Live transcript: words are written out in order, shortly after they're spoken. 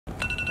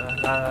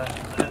来，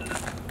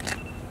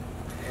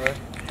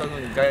告诉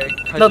你该开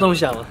始闹钟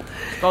响了，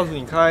告诉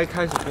你该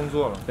开始工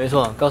作了。没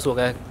错，告诉我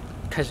该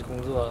开始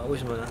工作了。为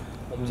什么呢？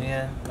我们今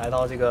天来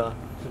到这个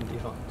什么地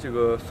方？这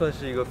个算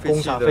是一个工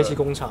厂，废弃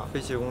工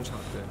厂。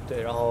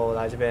对，然后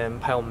来这边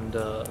拍我们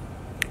的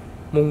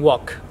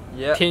Moonwalk，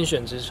 天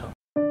选之城。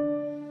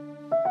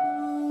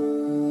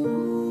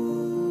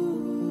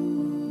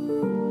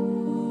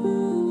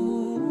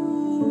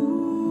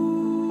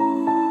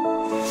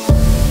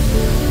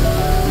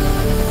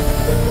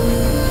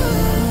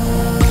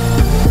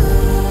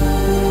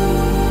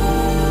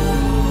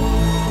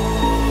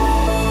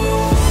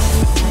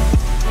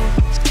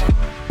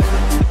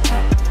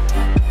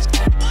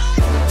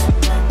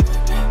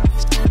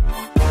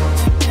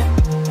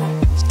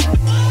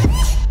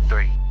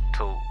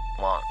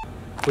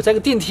我在个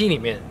电梯里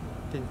面，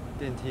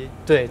电梯，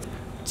对，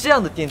这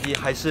样的电梯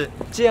还是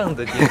这样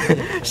的电梯？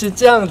是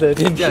这样的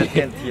电梯，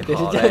对，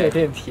是这样的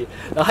电梯，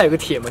然后还有个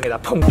铁门给它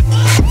碰。3、2、1。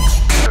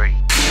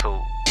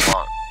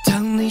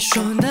当你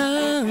说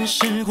那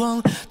时光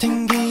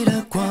停给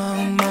了光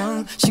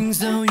芒，行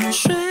走于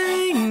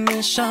水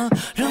面上，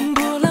让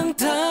波浪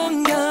荡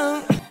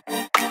漾。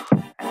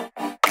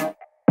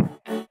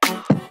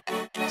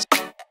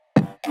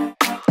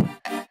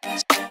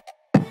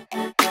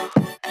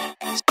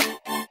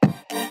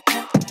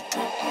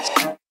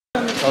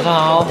早上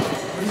好，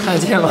看得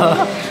见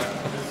吗？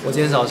我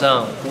今天早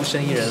上孤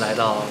身一人来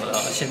到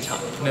现场，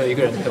没有一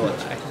个人陪我来。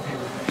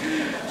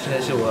现在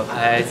是我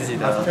拍自己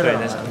的个人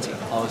的场景。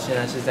好，现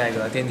在是在一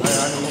个电梯。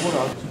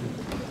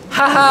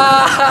哈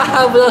哈哈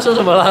哈！不知道说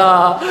什么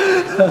了。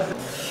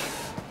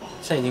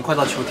现在已经快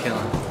到秋天了，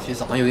其实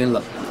早上有点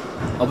冷。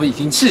哦不，已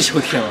经是秋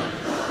天了，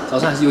早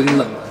上还是有点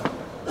冷的。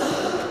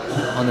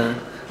然后呢，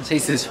这一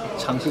次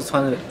尝试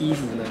穿的衣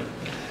服呢，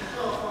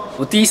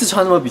我第一次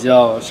穿那么比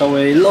较稍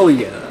微露一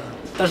点的。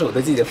但是我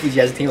对自己的腹肌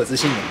还是挺有自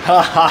信的，哈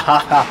哈哈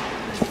哈！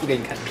不给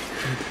你看，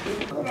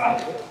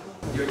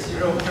有肌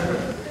肉，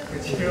有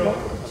肌肉，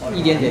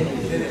一点点。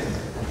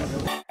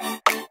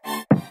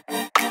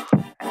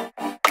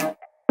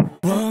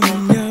我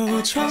们有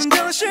闯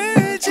荡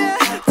世界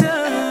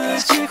的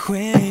机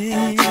会，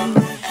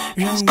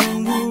让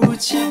万物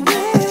皆为。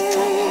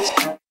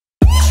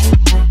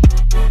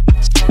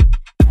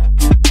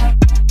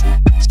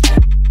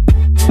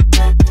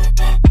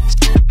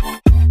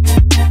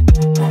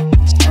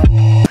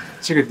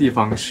这个地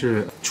方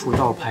是出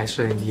道拍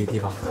摄 MV 的地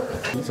方，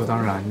理所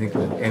当然，那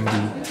个 MV，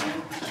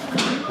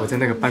 我在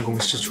那个办公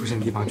室出现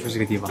的地方就是这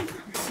个地方，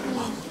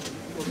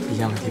一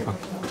样的地方，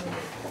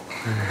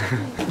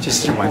这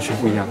是完全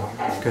不一样的，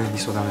跟理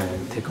所当然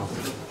take off，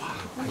 哇，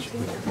完全不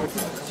一样，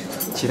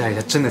期待一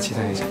下，真的期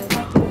待一下。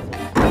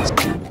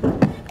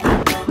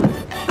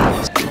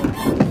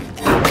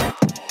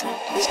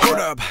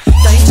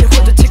当一切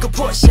混沌铁口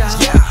破晓，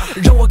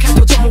让我看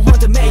透这梦幻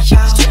的美好。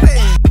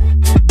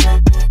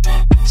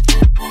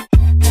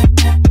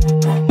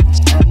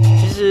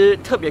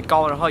特别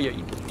高，然后有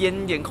一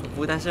点点恐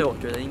怖，但是我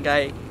觉得应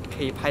该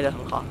可以拍得很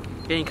好。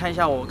给你看一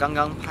下我刚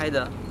刚拍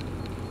的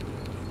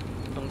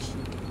东西，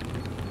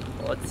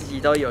我自己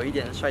都有一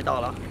点摔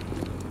到了。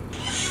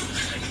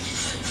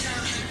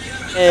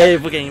哎，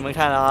不给你们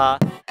看了啊！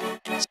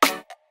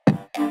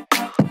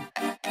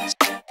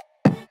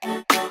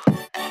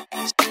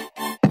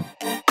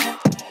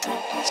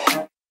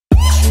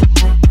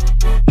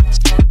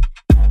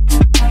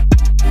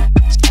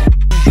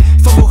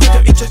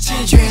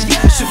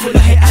束缚了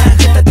黑暗，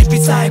和大地比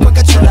赛，灌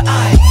溉出了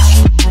爱。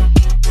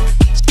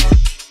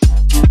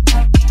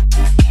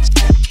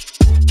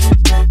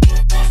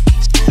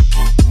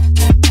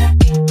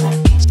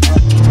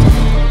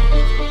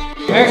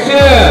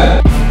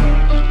Action！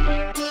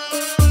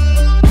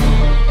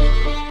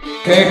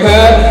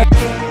 Take。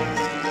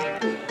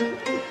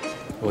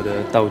我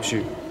的道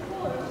具，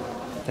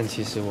但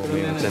其实我没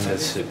有真的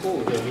吃，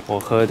我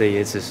喝的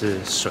也只是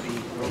水，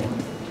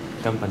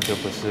根本就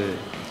不是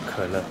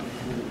可乐。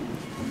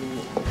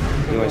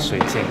因为水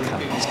健康。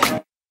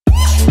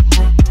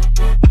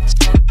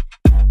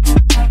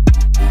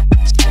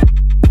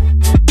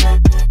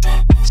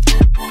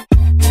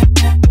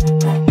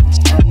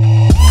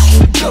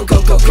Go go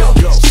go go，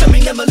 生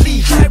命那么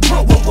厉害，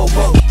喔喔喔喔。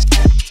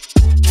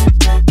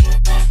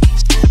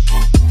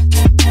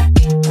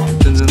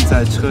真正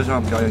在车上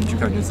表演，就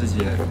感觉自己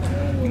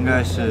应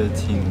该是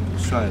挺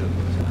帅的。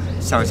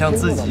想象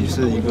自己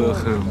是一个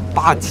很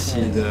霸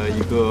气的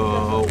一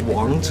个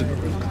王者。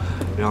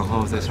然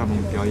后在上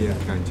面表演的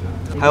感觉，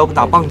还有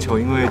打棒球，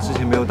因为之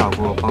前没有打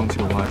过棒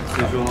球嘛，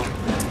所以说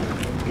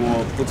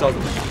我不知道怎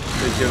么打，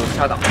所以就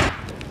瞎打。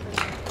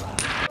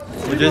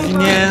我觉得今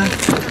天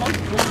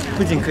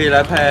不仅可以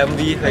来拍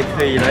MV， 还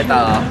可以来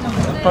打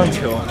棒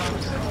球，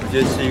我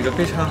觉得是一个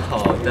非常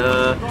好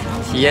的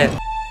体验。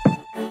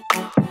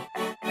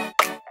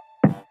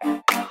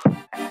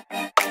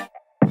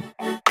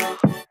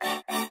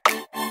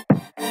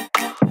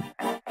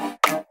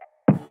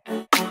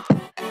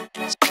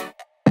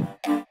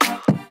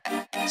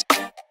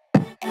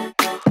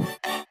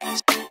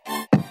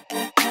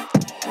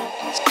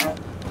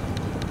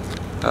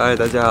嗨，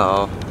大家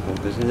好，我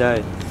们现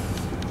在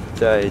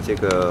在这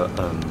个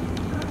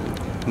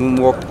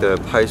Moonwalk 的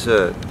拍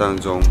摄当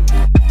中。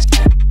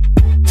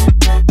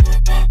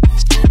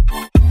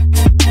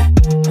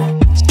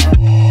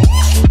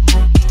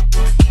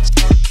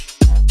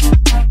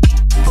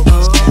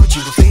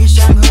经过飞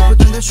翔和不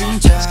断的寻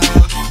找，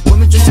我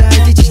们正在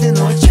第几的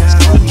落脚。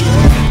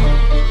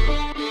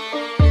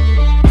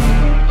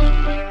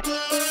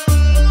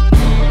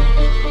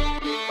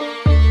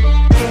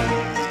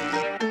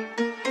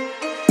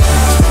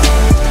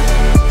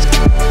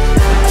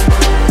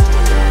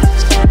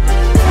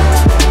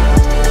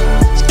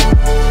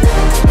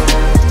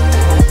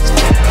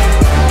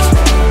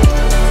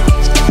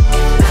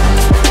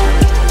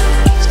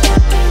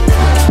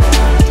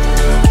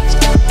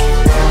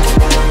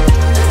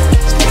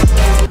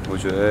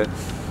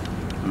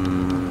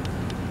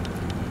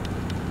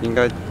应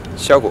该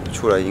效果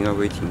出来应该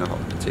会挺好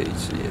的，这一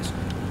次也是，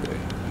对，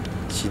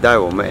期待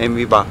我们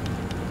MV 吧。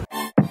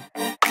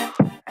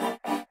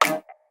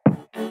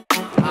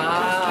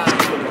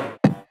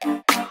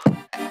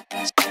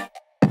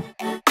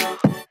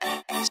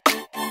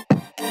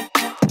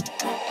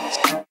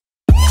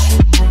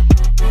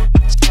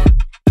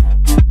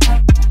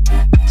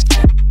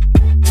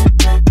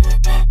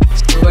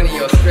如果你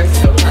有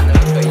stress 的话呢，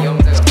可以用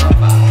这个方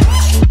法。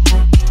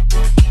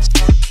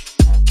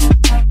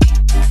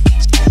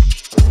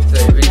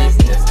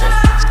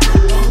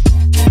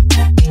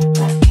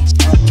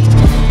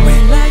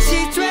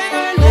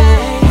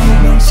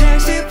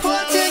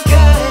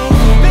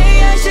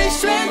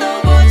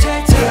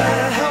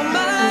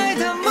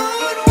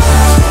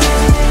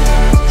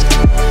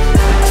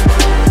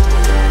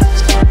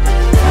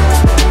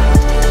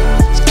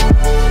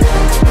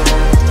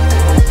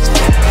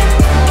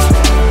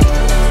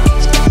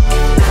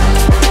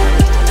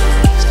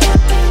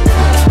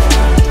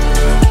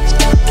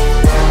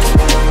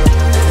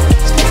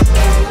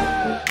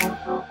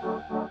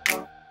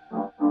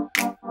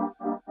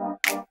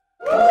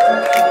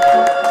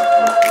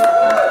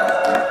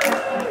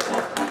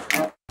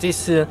这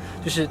次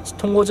就是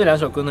通过这2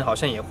首歌呢，好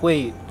像也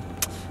会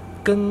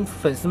跟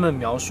粉丝们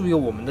描述一个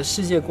我们的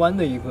世界观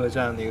的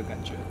这样的一个感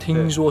觉。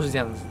听说是这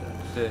样子的。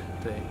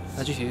对，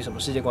那具体是什么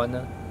世界观呢？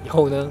以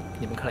后呢，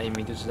你们看了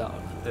MV 就知道了。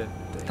对，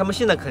他们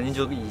现在肯定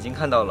就已经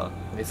看到了。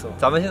没错，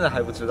咱们现在还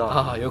不知道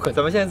啊，有可能。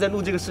咱们现在在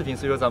录这个视频，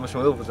所以说咱们什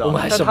么都不知道。我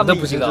们还什么都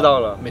不知道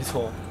了。没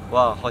错。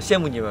哇，好羡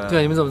慕你们。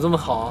对，你们怎么这么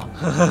好啊？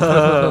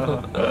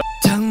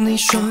当你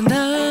说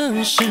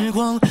那时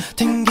光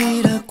停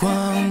给了光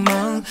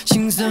芒，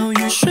行走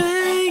于水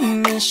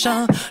面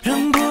上，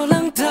让波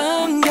浪荡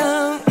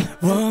漾。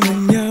我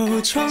们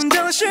有闯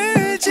荡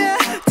世界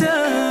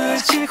的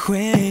机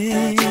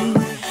会，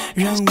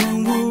让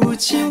万物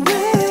尽位。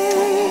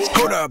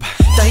Hold up，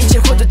 当一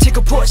切获得铁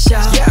口破晓，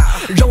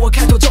让我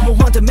开拓这梦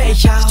幻的美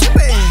好。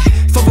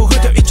仿佛回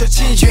到宇宙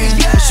起源，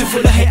束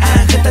缚了黑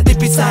暗，和大地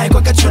比赛，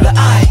灌溉出了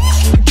爱。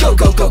Go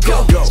go go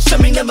go，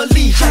 生命那么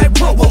厉害。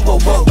Wow wow wow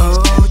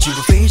wow， 经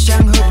过飞翔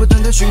和不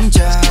断的寻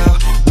找，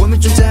我们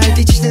正在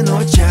第几的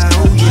落脚。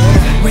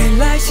未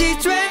来席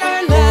卷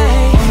而来，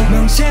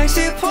梦想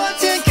石破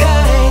天开，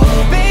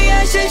被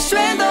爱谁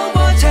旋动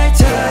我踩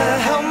着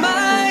豪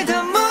迈的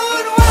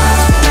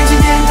Moonwalk， 当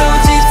今天都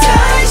记在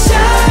下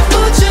不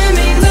知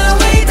名的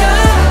伟大，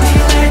你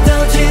来到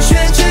天选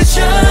之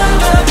城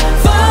的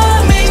光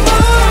明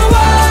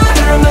Moonwalk， 让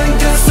人们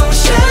歌颂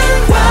神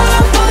话，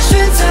我选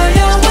择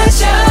要晚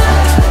霞，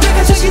对抗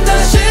成型的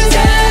世界，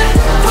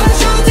画出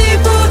底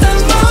部的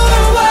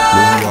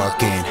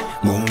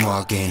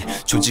Moonwalk。Moonwalking，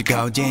 冲至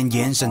高点，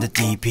延伸的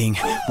地平，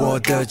我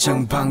的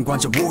城旁光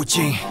着无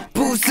尽，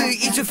不思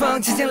议春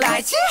风即将来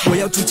袭，我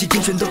要筑起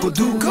天选的国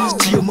度，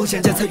只有梦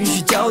想家才允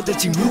许骄傲的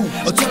进入，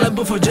从来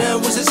不否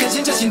认我是相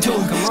信这信徒，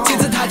金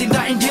字塔顶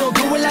大一定有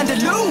更蔚蓝的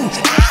路，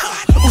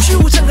无需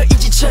无障碍一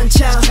骑城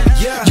墙，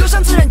忧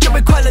伤自然就被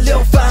快乐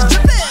流放，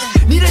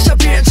你的笑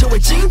必然成为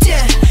经典，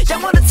阳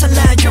光的灿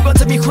烂，月光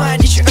的迷幻，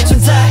你需而存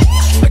在。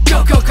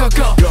Go go go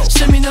go，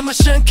 生命那么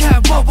深刻，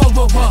哇哇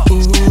哇哇，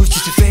继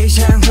续飞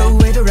翔，后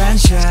尾都燃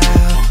烧，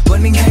文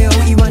明还有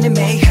1万年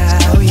美好。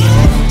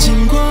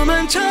经过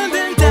漫长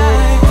等待，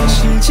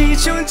世纪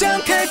终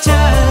将开展，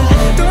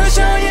多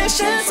少眼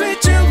神随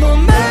着我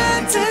们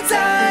自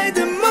在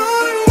的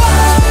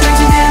Moonwalk， 当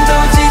今天都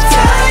记在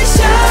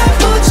下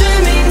不知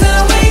名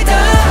的伟大，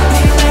你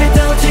来到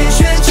天选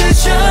之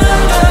城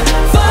的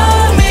光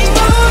明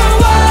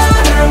Moonwalk，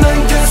 让人们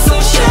歌颂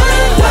神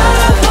话，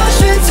我选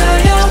择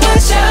要晚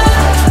霞，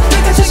对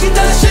抗成型的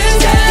世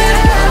界，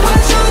画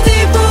出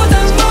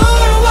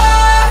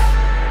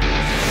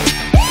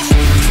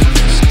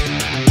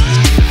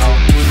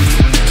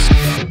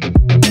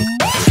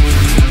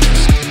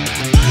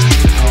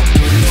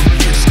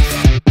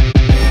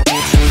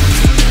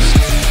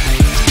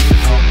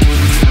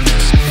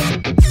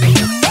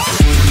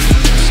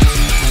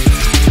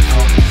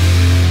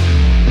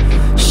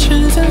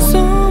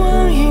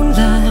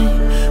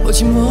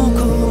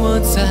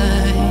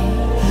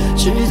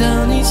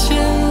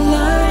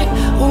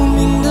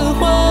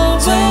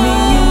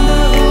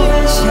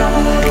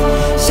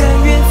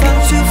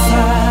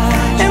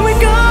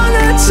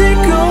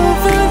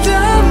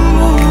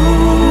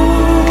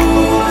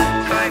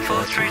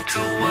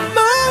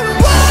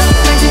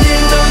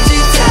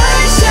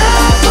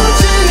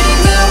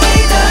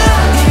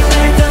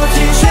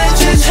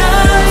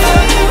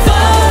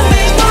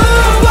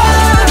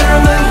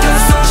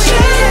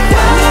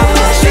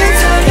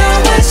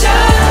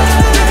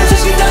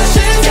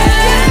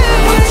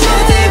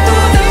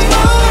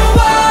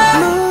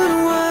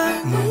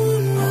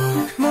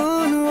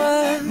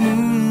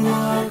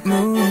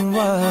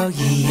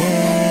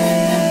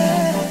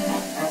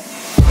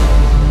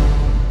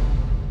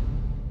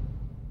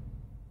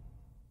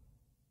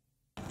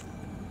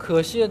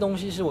可惜的东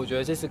西是，我觉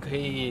得这次可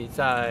以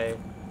再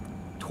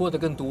拖得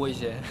更多一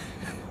些。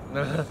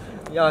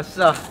呀，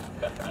是啊，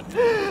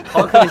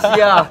好可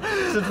惜啊，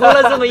只拖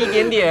了这么一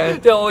点点。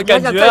对，我感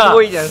觉再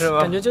多一点是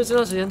吗？感觉就这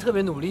段时间特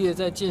别努力的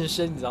在健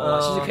身，你知道吗？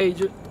其实可以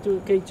就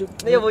可以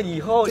那要不以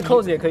后这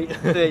扣子也可以。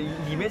对，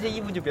里面这衣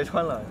服就别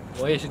穿了。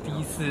我也是第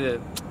一次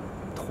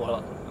脱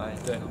了，哎，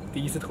对，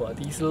第一次脱，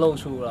第一次露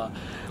出了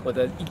我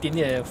的一点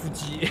点腹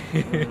肌。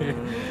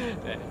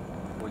对，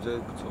我觉得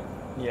不错。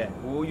你也，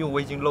因为我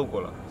已经露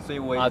过了，所以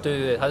我啊，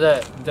对对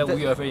对，你在无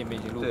语而飞里面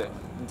已经录过。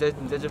对，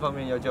你在这方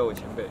面要叫我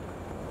前辈。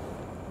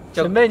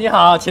前辈你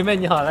好，前辈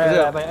你好，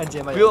来帮你按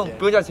键吧。不用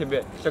叫前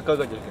辈，叫哥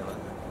哥就行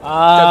了。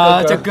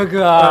啊，叫哥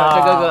哥啊，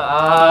叫哥哥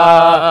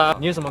啊。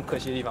你有什么可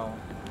惜的地方吗？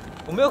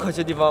我没有可惜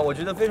的地方，我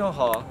觉得非常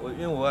好啊。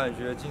因为我感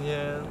觉今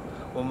天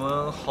我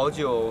们好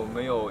久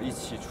没有一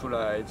起出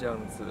来这样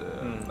子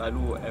来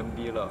录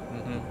MV 了，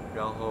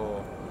然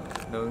后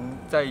能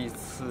再一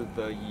次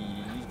的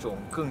以一种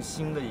更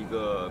新的一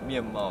个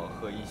面貌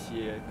和一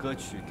些歌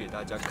曲给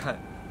大家看，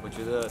我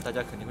觉得大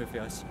家肯定会非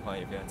常喜欢，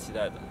也非常期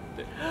待的。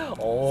对，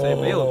所以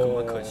没有什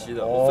么可惜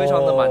的，我非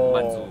常的满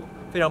足，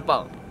非常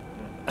棒。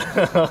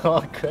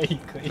可以，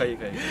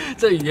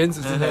这语言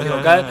组织能力，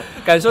我刚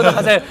感受到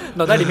他在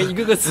脑袋里面一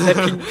个个词在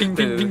拼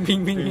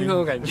那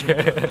种感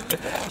觉。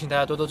请大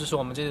家多多支持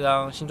我们这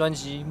张新专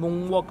辑《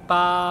Moonwalk》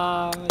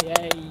吧，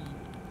耶！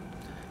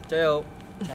加油！